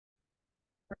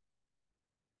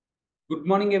Good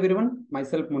morning, everyone.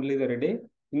 Myself, Muralidhara.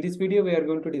 In this video, we are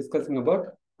going to discussing about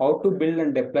how to build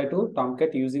and deploy to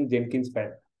Tomcat using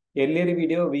Jenkinsfile. Earlier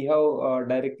video, we have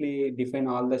directly defined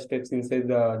all the steps inside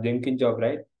the Jenkins job,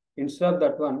 right? Instead of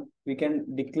that one, we can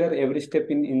declare every step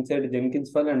inside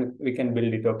Jenkinsfile and we can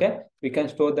build it, okay? We can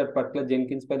store that particular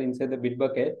Jenkinsfile inside the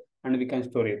Bitbucket and we can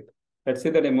store it. Let's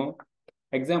see the demo.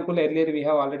 Example, earlier we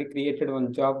have already created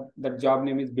one job. That job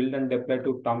name is build and deploy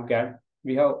to Tomcat.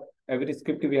 We have every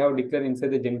script we have declared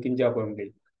inside the Jenkins job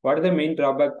only. What is the main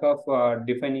drawback of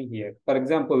defining here? For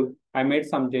example, I made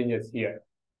some changes here.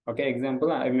 Okay,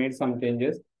 example, I made some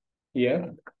changes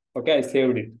here. Okay, I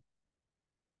saved it.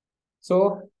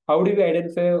 So how do we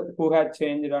identify who had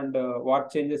changed and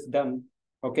what changes done?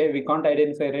 Okay, we can't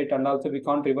identify, right? And also we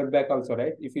can't revert back also,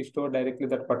 right? If you store directly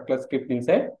that particular script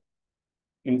inside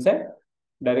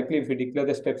directly, if you declare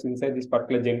the steps inside this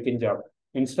particular Jenkins job.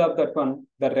 Instead of that one,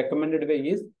 the recommended way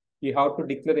is you have to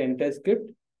declare the entire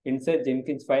script inside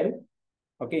Jenkins file,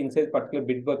 okay, inside particular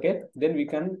Bitbucket. Then we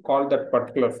can call that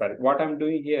particular file. What I'm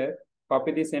doing here,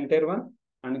 copy this entire one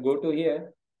and go to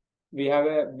here. We have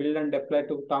a build and deploy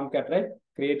to Tomcat, right?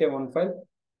 Create a one file,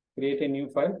 create a new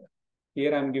file.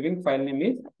 Here I'm giving file name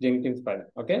is Jenkins file.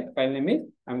 Okay, file name is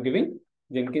I'm giving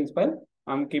Jenkins file.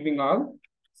 I'm keeping all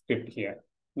script here.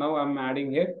 Now I'm adding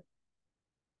here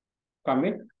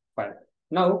commit file.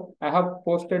 Now I have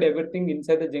posted everything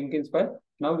inside the Jenkins file.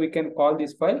 Now we can call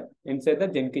this file inside the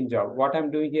Jenkins job. What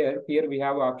I'm doing here we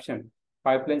have option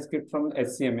pipeline script from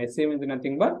SCM. SCM is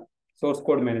nothing but source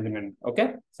code management.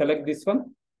 Okay, select this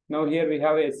one. Now here we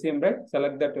have a SCM, right?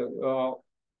 Select that.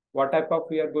 What type of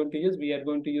we are going to use? We are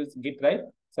going to use Git, right?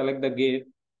 Select the Git.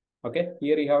 Okay,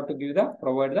 here you have to give the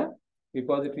provide the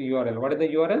repository URL. What is the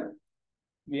URL?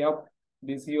 We have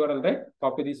this URL, right?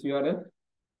 Copy this URL.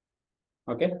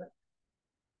 Okay.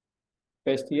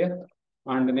 Paste here.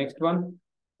 And the next one,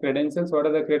 credentials. What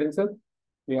are the credentials?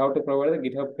 We have to provide the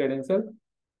GitHub credential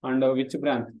and which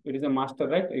branch. It is a master,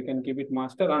 right? You can keep it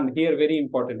master. And here, very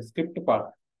important, script path.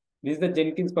 This is the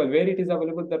Jenkins file. Where it is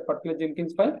available, that particular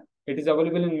Jenkins file? It is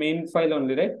available in main file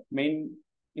only, right? Main,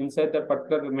 inside the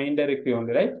particular main directory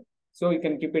only, right? So you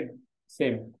can keep it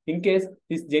same. In case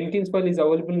this Jenkins file is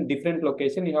available in different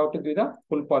location, you have to give the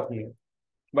full path here.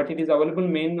 But it is available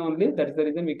main only. That is the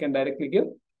reason we can directly give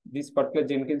this particular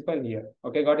Jenkins file here.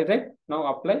 Okay, got it right? Now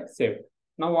apply, save.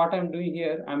 Now what I'm doing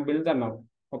here, I'm build the now.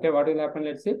 Okay, what will happen?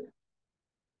 Let's see.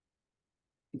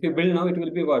 If you build now, it will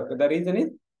be work. The reason is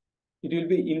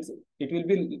it will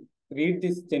be read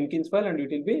this Jenkins file and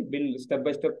it will be build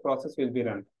step-by-step process will be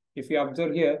run. If you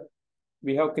observe here,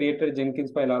 we have created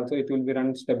Jenkins file also. It will be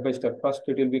run step-by-step. First,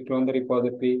 it will be clone the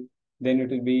repository. Then it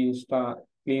will be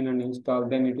clean and install.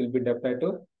 Then it will be deployed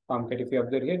to Tomcat. If you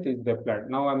observe here, it is deployed.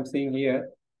 Now I'm seeing here.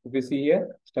 If you see here,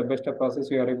 step-by-step process,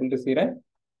 you are able to see, right?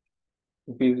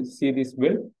 If you see this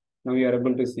build, now you are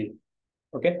able to see.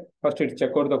 Okay. First, it check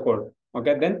out the code.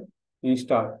 Okay. Then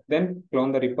install. Then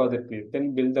clone the repository.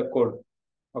 Then build the code.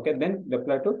 Okay. Then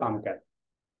deploy to Tomcat.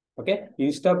 Okay.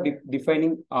 Instead of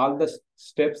defining all the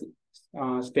steps,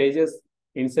 stages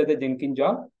inside the Jenkins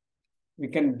job, we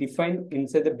can define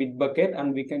inside the Bitbucket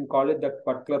and we can call it that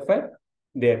particular file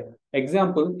there.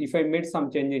 Example, if I made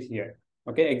some changes here.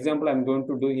 Okay, example, I'm going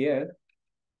to do here,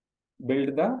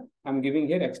 I'm giving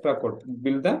here extra code,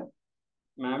 build the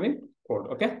Maven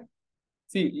code, okay?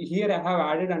 See, here I have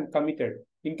added and committed.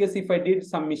 In case if I did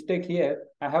some mistake here,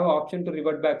 I have an option to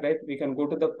revert back, right? We can go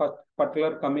to the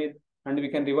particular commit and we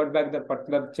can revert back the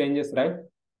particular changes, right?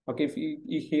 Okay,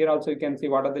 here also you can see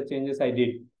what are the changes I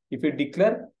did. If you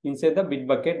declare inside the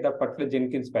Bitbucket, the particular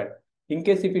Jenkins file. In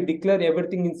case if you declare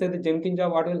everything inside the Jenkins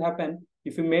job, what will happen?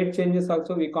 If you made changes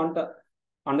also, we can't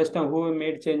understand who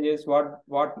made changes, what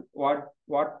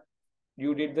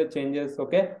you did the changes,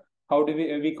 okay? How do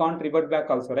we can't revert back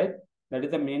also, right? That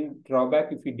is the main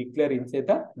drawback if we declare inside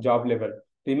the job level.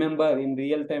 Remember, in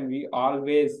real time, we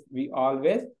always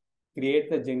create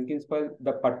the Jenkins file,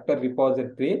 the particular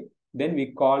repository, then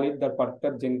we call it the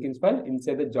particular Jenkins file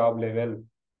inside the job level.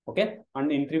 Okay,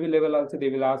 and interview level also they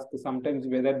will ask sometimes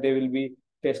whether they will be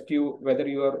test you whether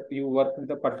you work with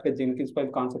the particular Jenkins file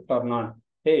concept or not.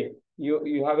 Hey,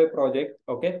 you have a project,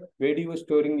 okay? Where do you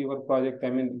storing your project? I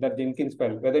mean the Jenkins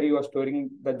file. Whether you are storing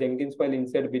the Jenkins file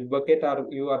inside Bitbucket or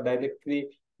you are directly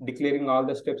declaring all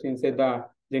the steps inside the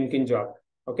Jenkins job.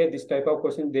 Okay, this type of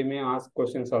question they may ask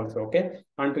questions also. Okay,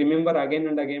 and remember again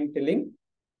and again telling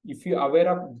if you are aware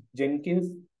of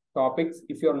Jenkins topics,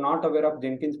 if you are not aware of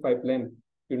Jenkins pipeline,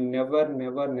 you never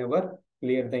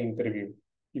clear the interview.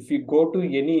 If you go to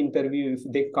any interview,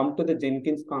 if they come to the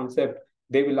Jenkins concept,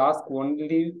 They will ask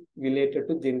only related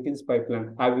to Jenkins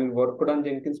pipeline. Have you worked on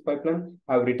Jenkins pipeline?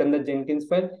 Have written the Jenkins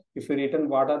file? If you written,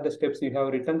 what are the steps you have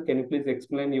written? Can you please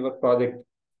explain your project?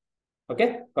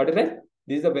 Okay, got it right?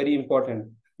 These are very important.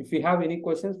 If you have any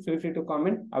questions, feel free to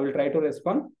comment. I will try to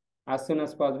respond as soon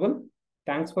as possible.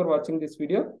 Thanks for watching this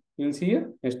video. We will see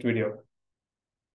you next video.